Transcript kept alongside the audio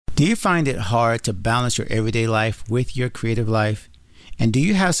Do you find it hard to balance your everyday life with your creative life? And do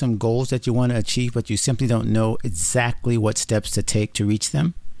you have some goals that you want to achieve, but you simply don't know exactly what steps to take to reach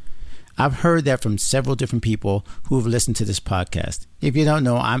them? I've heard that from several different people who have listened to this podcast. If you don't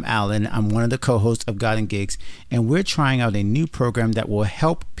know, I'm Alan. I'm one of the co-hosts of God and Gigs, and we're trying out a new program that will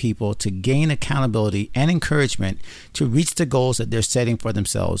help people to gain accountability and encouragement to reach the goals that they're setting for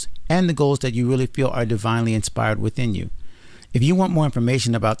themselves and the goals that you really feel are divinely inspired within you. If you want more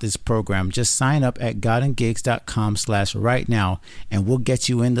information about this program, just sign up at godandgigs.com/right now, and we'll get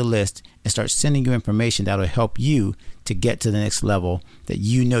you in the list and start sending you information that'll help you to get to the next level that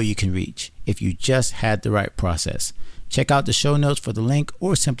you know you can reach if you just had the right process. Check out the show notes for the link,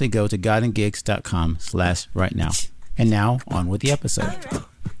 or simply go to godandgigs.com/right now. And now on with the episode.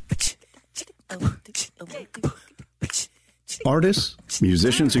 Artists,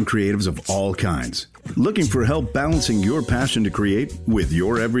 musicians, and creatives of all kinds. Looking for help balancing your passion to create with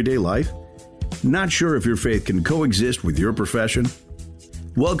your everyday life? Not sure if your faith can coexist with your profession?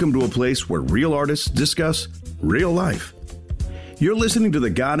 Welcome to a place where real artists discuss real life. You're listening to the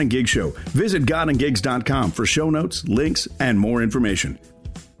God and Gigs Show. Visit godandgigs.com for show notes, links, and more information.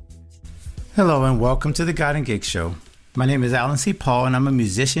 Hello and welcome to the God and Gigs Show. My name is Alan C. Paul, and I'm a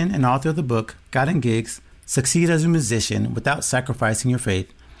musician and author of the book, God and Gigs, Succeed as a Musician Without Sacrificing Your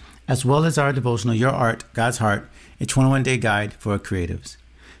Faith, as well as our devotional, Your Art, God's Heart, a 21-day guide for creatives.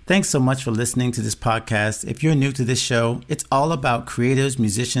 Thanks so much for listening to this podcast. If you're new to this show, it's all about creatives,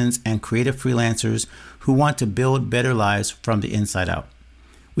 musicians, and creative freelancers who want to build better lives from the inside out.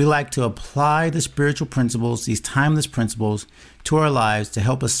 We like to apply the spiritual principles, these timeless principles, to our lives to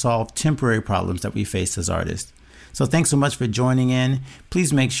help us solve temporary problems that we face as artists. So thanks so much for joining in.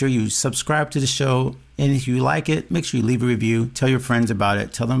 Please make sure you subscribe to the show. And if you like it, make sure you leave a review. Tell your friends about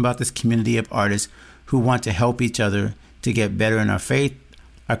it. Tell them about this community of artists who want to help each other to get better in our faith,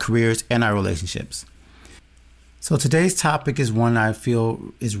 our careers, and our relationships. So today's topic is one I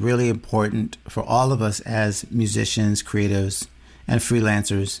feel is really important for all of us as musicians, creatives, and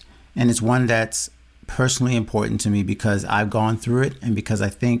freelancers. And it's one that's personally important to me because I've gone through it, and because I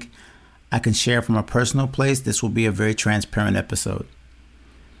think I can share from a personal place. This will be a very transparent episode.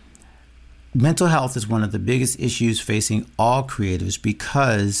 Mental health is one of the biggest issues facing all creatives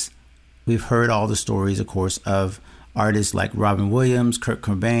because we've heard all the stories, of course, of artists like Robin Williams, Kurt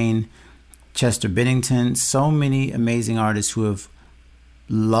Cobain, Chester Bennington, so many amazing artists who have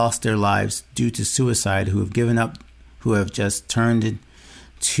lost their lives due to suicide, who have given up, who have just turned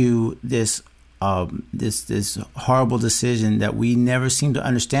into this horrible decision that we never seem to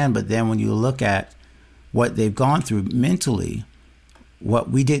understand. But then when you look at what they've gone through mentally, what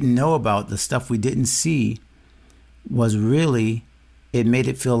we didn't know about, the stuff we didn't see, was really, it made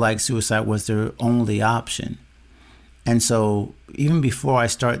it feel like suicide was their only option. And so even before I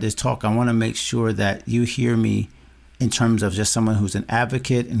start this talk, I want to make sure that you hear me in terms of just someone who's an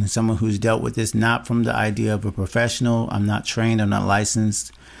advocate and someone who's dealt with this, not from the idea of a professional. I'm not trained, I'm not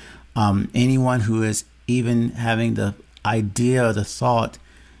licensed. Anyone who is even having the idea or the thought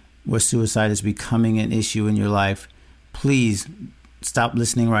where suicide is becoming an issue in your life, please stop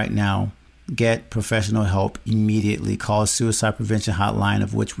listening right now. Get professional help immediately. Call a suicide prevention hotline,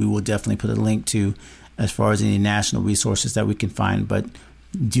 of which we will definitely put a link to as far as any national resources that we can find. But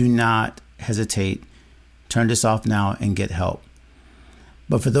do not hesitate. Turn this off now and get help.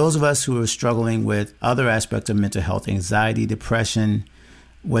 But for those of us who are struggling with other aspects of mental health, anxiety, depression,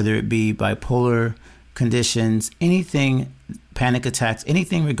 whether it be bipolar conditions, anything, panic attacks,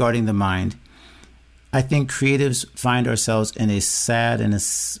 anything regarding the mind, I think creatives find ourselves in a sad and a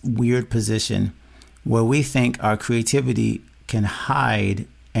weird position where we think our creativity can hide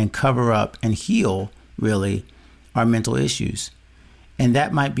and cover up and heal, really, our mental issues. And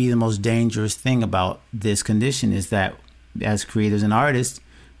that might be the most dangerous thing about this condition, is that as creatives and artists,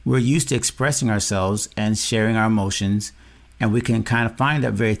 we're used to expressing ourselves and sharing our emotions, and we can kind of find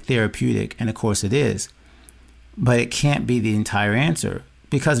that very therapeutic, and of course it is. But it can't be the entire answer,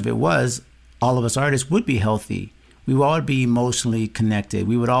 because if it was, all of us artists would be healthy. We would all be emotionally connected.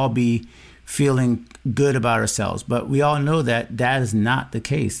 We would all be feeling good about ourselves. But we all know that that is not the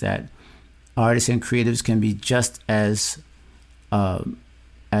case, that artists and creatives can be just as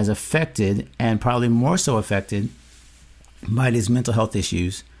affected, and probably more so affected, by these mental health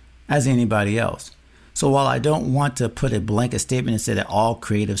issues as anybody else. So while I don't want to put a blanket statement and say that all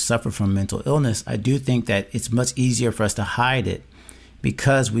creatives suffer from mental illness, I do think that it's much easier for us to hide it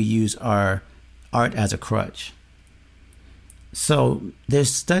because we use our art as a crutch. So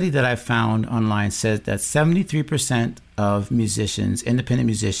this study that I found online says that 73% of musicians, independent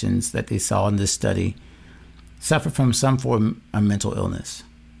musicians that they saw in this study, suffer from some form of mental illness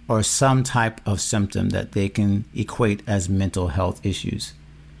or some type of symptom that they can equate as mental health issues.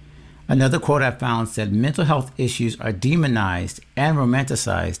 Another quote I found said, mental health issues are demonized and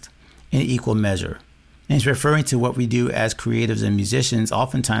romanticized in equal measure. And it's referring to what we do as creatives and musicians.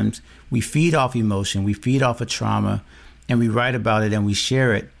 Oftentimes, we feed off emotion, we feed off of trauma, and we write about it and we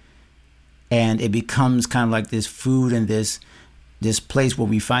share it. And it becomes kind of like this food and this place where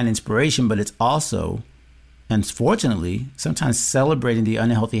we find inspiration, but it's also, unfortunately, sometimes celebrating the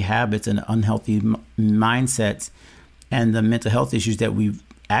unhealthy habits and unhealthy mindsets and the mental health issues that we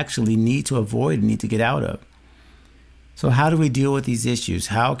actually need to avoid and need to get out of. So how do we deal with these issues?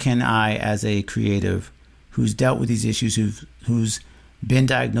 How can I, as a creative who's dealt with these issues, who's been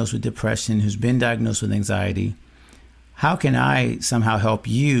diagnosed with depression, who's been diagnosed with anxiety, how can I somehow help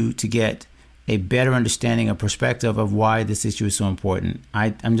you to get a better understanding, a perspective of why this issue is so important?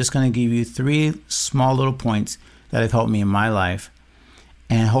 I'm just going to give you 3 small little points that have helped me in my life,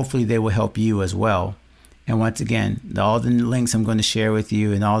 and hopefully they will help you as well. And once again, all the links I'm going to share with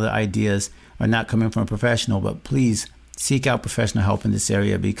you and all the ideas are not coming from a professional, but please seek out professional help in this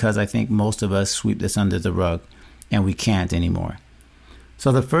area, because I think most of us sweep this under the rug and we can't anymore.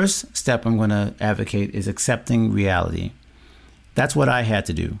 So the first step I'm going to advocate is accepting reality. That's what I had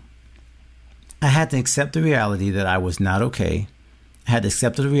to do. I had to accept the reality that I was not okay. I had to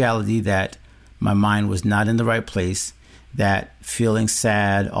accept the reality that my mind was not in the right place, that feeling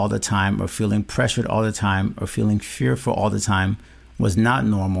sad all the time or feeling pressured all the time or feeling fearful all the time was not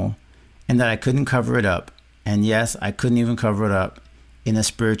normal, and that I couldn't cover it up. And yes, I couldn't even cover it up in a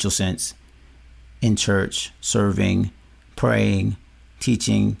spiritual sense, in church, serving, praying,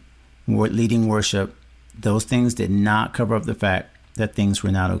 teaching, leading worship. Those things did not cover up the fact that things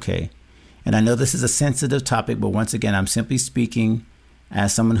were not okay. And I know this is a sensitive topic, but once again, I'm simply speaking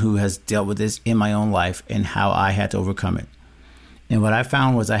as someone who has dealt with this in my own life and how I had to overcome it. And what I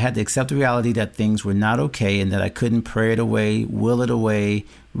found was I had to accept the reality that things were not okay and that I couldn't pray it away, will it away,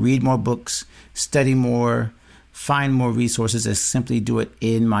 read more books, study more, find more resources, and simply do it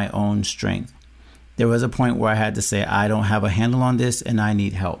in my own strength. There was a point where I had to say, I don't have a handle on this and I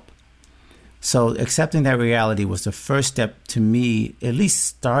need help. So accepting that reality was the first step to me, at least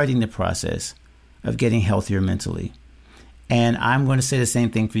starting the process of getting healthier mentally. And I'm going to say the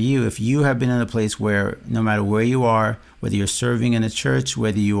same thing for you. If you have been in a place where no matter where you are, whether you're serving in a church,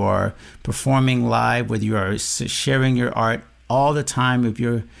 whether you are performing live, whether you are sharing your art all the time, if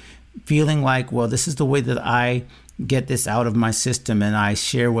you're feeling like, well, this is the way that I get this out of my system and I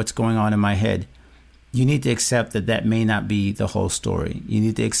share what's going on in my head, you need to accept that that may not be the whole story. You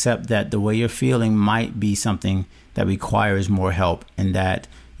need to accept that the way you're feeling might be something that requires more help and that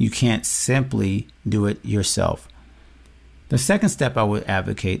you can't simply do it yourself. The second step I would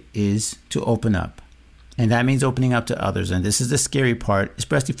advocate is to open up. And that means opening up to others. And this is the scary part,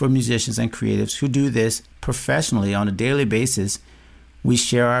 especially for musicians and creatives who do this professionally on a daily basis. We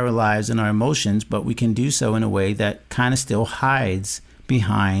share our lives and our emotions, but we can do so in a way that kind of still hides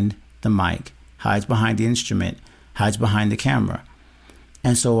behind the mic, hides behind the instrument, hides behind the camera.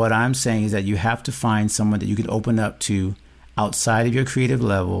 And so what I'm saying is that you have to find someone that you can open up to outside of your creative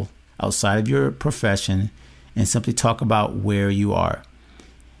level, outside of your profession, and simply talk about where you are.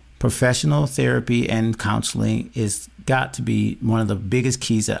 Professional therapy and counseling is got to be one of the biggest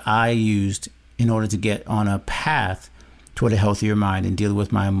keys that I used in order to get on a path toward a healthier mind and deal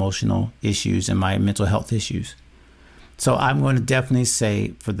with my emotional issues and my mental health issues. So I'm going to definitely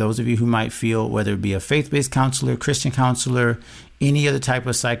say, for those of you who might feel, whether it be a faith-based counselor, Christian counselor, any other type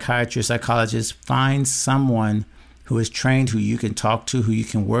of psychiatrist, psychologist, find someone who is trained, who you can talk to, who you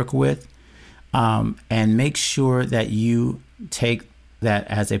can work with, and make sure that you take that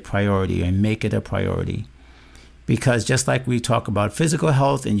as a priority and make it a priority. Because just like we talk about physical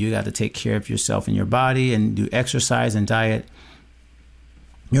health and you got to take care of yourself and your body and do exercise and diet,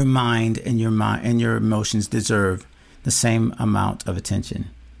 your mind and your emotions deserve the same amount of attention.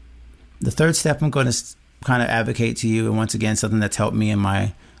 The third step I'm going to kind of advocate to you, and once again, something that's helped me in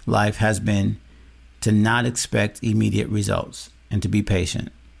my life, has been to not expect immediate results and to be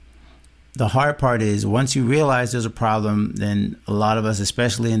patient. The hard part is once you realize there's a problem, then a lot of us,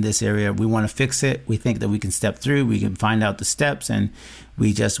 especially in this area, we want to fix it. We think that we can step through, we can find out the steps, and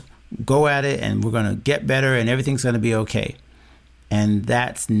we just go at it and we're going to get better and everything's going to be okay. And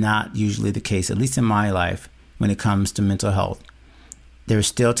that's not usually the case, at least in my life, when it comes to mental health. There's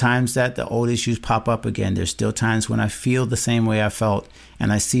still times that the old issues pop up again. There's still times when I feel the same way I felt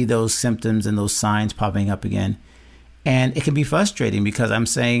and I see those symptoms and those signs popping up again. And it can be frustrating because I'm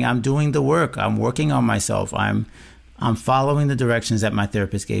saying I'm doing the work. I'm working on myself. I'm following the directions that my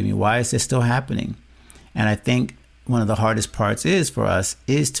therapist gave me. Why is this still happening? And I think one of the hardest parts is for us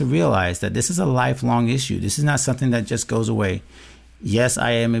is to realize that this is a lifelong issue. This is not something that just goes away. Yes,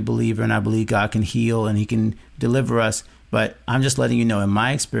 I am a believer and I believe God can heal and he can deliver us. But I'm just letting you know in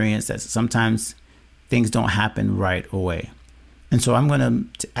my experience that sometimes things don't happen right away. And so I'm going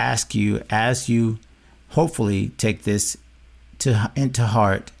to ask you, as you hopefully take this into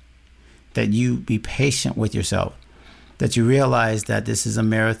heart, that you be patient with yourself, that you realize that this is a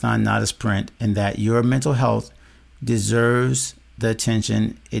marathon, not a sprint, and that your mental health deserves the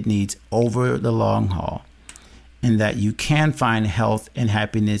attention it needs over the long haul, and that you can find health and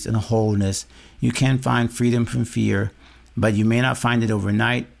happiness and wholeness. You can find freedom from fear, but you may not find it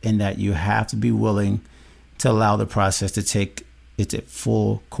overnight, and that you have to be willing to allow the process to take its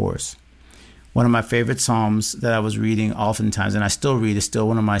full course. One of my favorite Psalms that I was reading oftentimes, and I still read, is still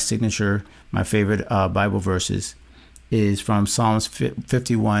one of my favorite Bible verses, is from Psalms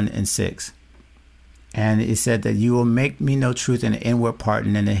 51:6. And it said that you will make me know truth in the inward part,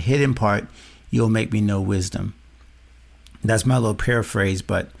 and in the hidden part, you'll make me know wisdom. That's my little paraphrase,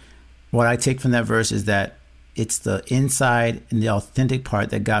 but what I take from that verse is that it's the inside and the authentic part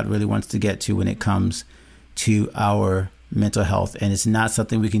that God really wants to get to when it comes to our mental health, and it's not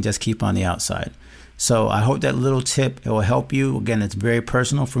something we can just keep on the outside. So I hope that little tip, it will help you. Again, it's very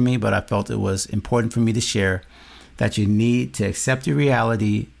personal for me, but I felt it was important for me to share that you need to accept your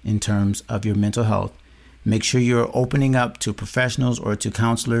reality in terms of your mental health. Make sure you're opening up to professionals or to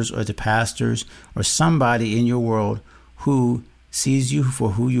counselors or to pastors or somebody in your world who sees you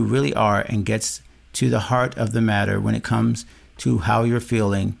for who you really are and gets to the heart of the matter when it comes to how you're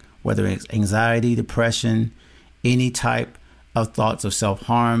feeling, whether it's anxiety, depression, any type of thoughts of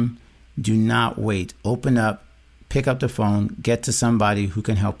self-harm. Do not wait. Open up, pick up the phone, get to somebody who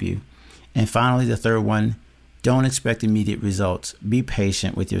can help you. And finally, the third one, don't expect immediate results. Be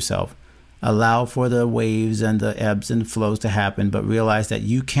patient with yourself. Allow for the waves and the ebbs and flows to happen, but realize that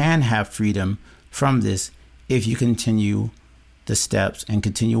you can have freedom from this if you continue the steps and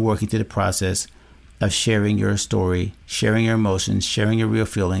continue working through the process of sharing your story, sharing your emotions, sharing your real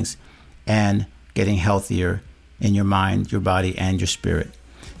feelings, and getting healthier in your mind, your body, and your spirit.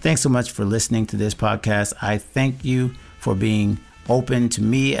 Thanks so much for listening to this podcast. I thank you for being open to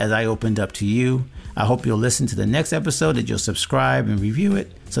me as I opened up to you. I hope you'll listen to the next episode, that you'll subscribe and review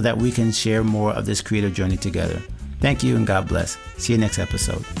it so that we can share more of this creative journey together. Thank you and God bless. See you next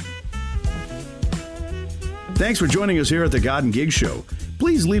episode. Thanks for joining us here at the God and Gigs Show.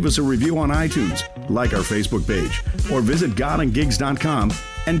 Please leave us a review on iTunes, like our Facebook page, or visit godandgigs.com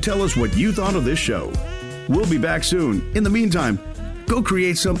and tell us what you thought of this show. We'll be back soon. In the meantime, go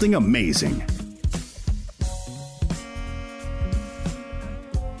create something amazing.